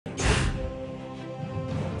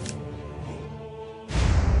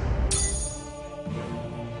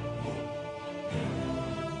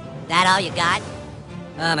That all you got?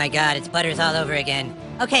 Oh my god, it's Butters all over again.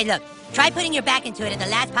 Okay, look. Try putting your back into it at the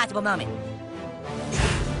last possible moment.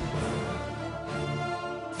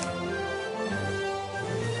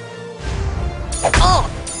 Oh!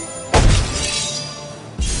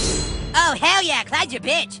 Oh, hell yeah, Clyde's your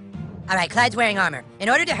bitch! Alright, Clyde's wearing armor. In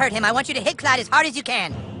order to hurt him, I want you to hit Clyde as hard as you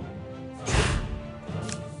can.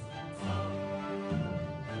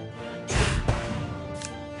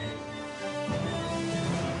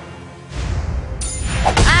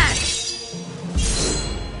 Ah!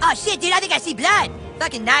 Oh shit, dude, I think I see blood!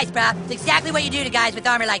 Fucking nice, brah. It's exactly what you do to guys with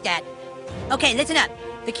armor like that. Okay, listen up.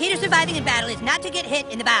 The key to surviving in battle is not to get hit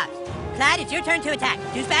in the bows. Clyde, it's your turn to attack.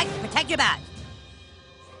 Douchebag, protect your bows.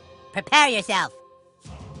 Prepare yourself.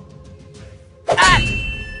 Ah!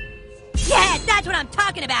 Yeah, that's what I'm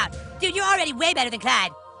talking about! Dude, you're already way better than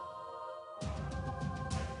Clyde.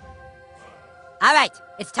 Alright,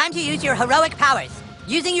 it's time to use your heroic powers.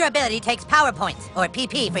 Using your ability takes power points, or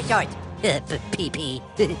PP for short. PP.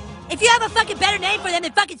 If you have a fucking better name for them,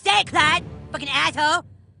 then fucking say it, Clyde! Fucking asshole!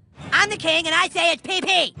 I'm the king, and I say it's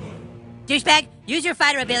PP! Douchebag, use your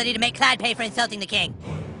fighter ability to make Clyde pay for insulting the king.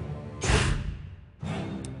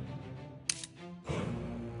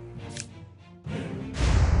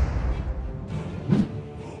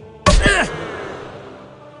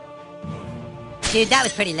 Dude, that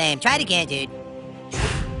was pretty lame. Try it again, dude.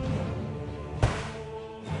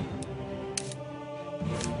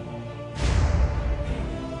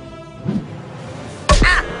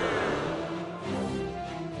 Ah!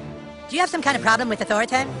 Do you have some kind of problem with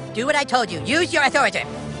authority? Do what I told you. Use your authority.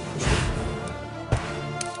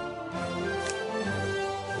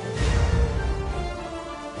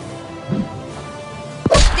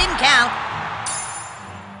 Didn't count.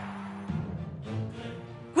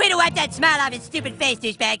 Way to wipe that smile off his stupid face,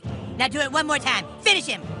 douchebag. Now do it one more time. Finish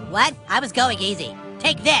him. What? I was going easy.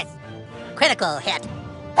 Take this. Critical hit.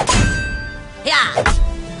 Yeah.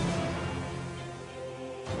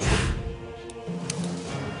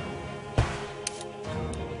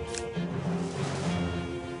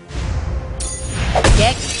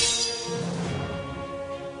 Dick.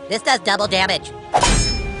 This does double damage.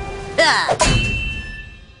 Ah.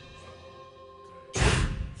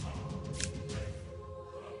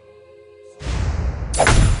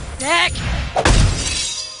 Sick!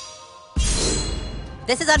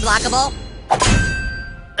 This is unblockable.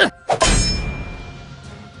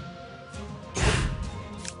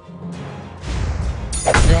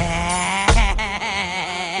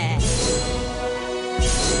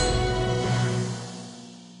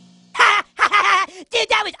 Dude,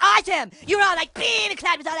 that was awesome! You were all like, beam, and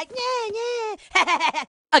Clyde was all like,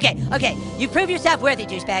 nah. Okay, you prove yourself worthy,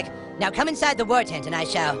 douchebag. Now come inside the war tent and I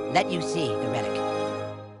shall let you see the relic.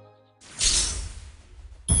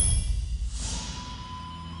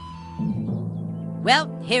 Well,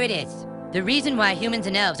 here it is. The reason why humans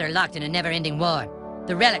and elves are locked in a never-ending war.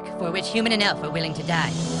 The relic for which human and elf are willing to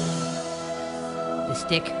die. The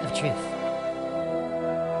Stick of Truth.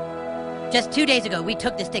 Just 2 days ago, we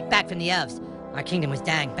took the stick back from the elves. Our kingdom was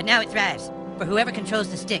dying, but now it thrives. For whoever controls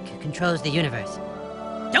the stick controls the universe.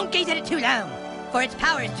 Don't gaze at it too long, for its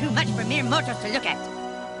power is too much for mere mortals to look at.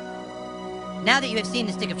 Now that you have seen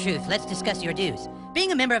the Stick of Truth, let's discuss your dues.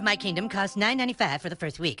 Being a member of my kingdom costs $9.95 for the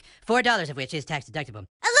first week, $4 of which is tax deductible.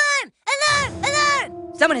 Alarm! Alarm!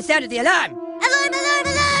 Alarm! Someone has sounded the alarm! Alarm! Alarm!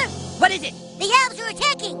 Alarm! What is it? The elves are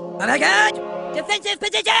attacking! Oh my god! Defensive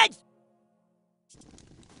positions!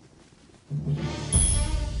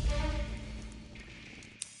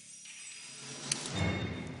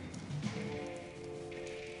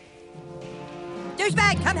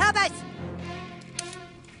 Douchebag, come help us!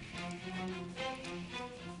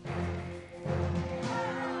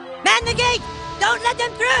 Man the gate! Don't let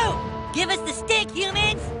them through! Give us the stick,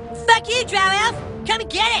 humans! Fuck you, Drow Elf! Come and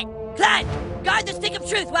get it! Clyde, guard the Stick of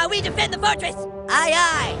Truth while we defend the fortress! Aye,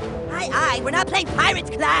 aye! Aye, aye, we're not playing pirates,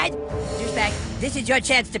 Clyde! Douchebag, this is your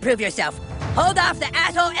chance to prove yourself. Hold off the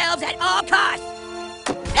asshole elves at all costs!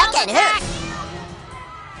 That can hurt!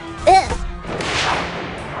 Ugh.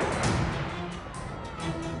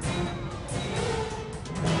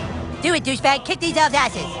 Do it, douchebag! Kick these elves'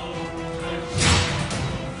 asses!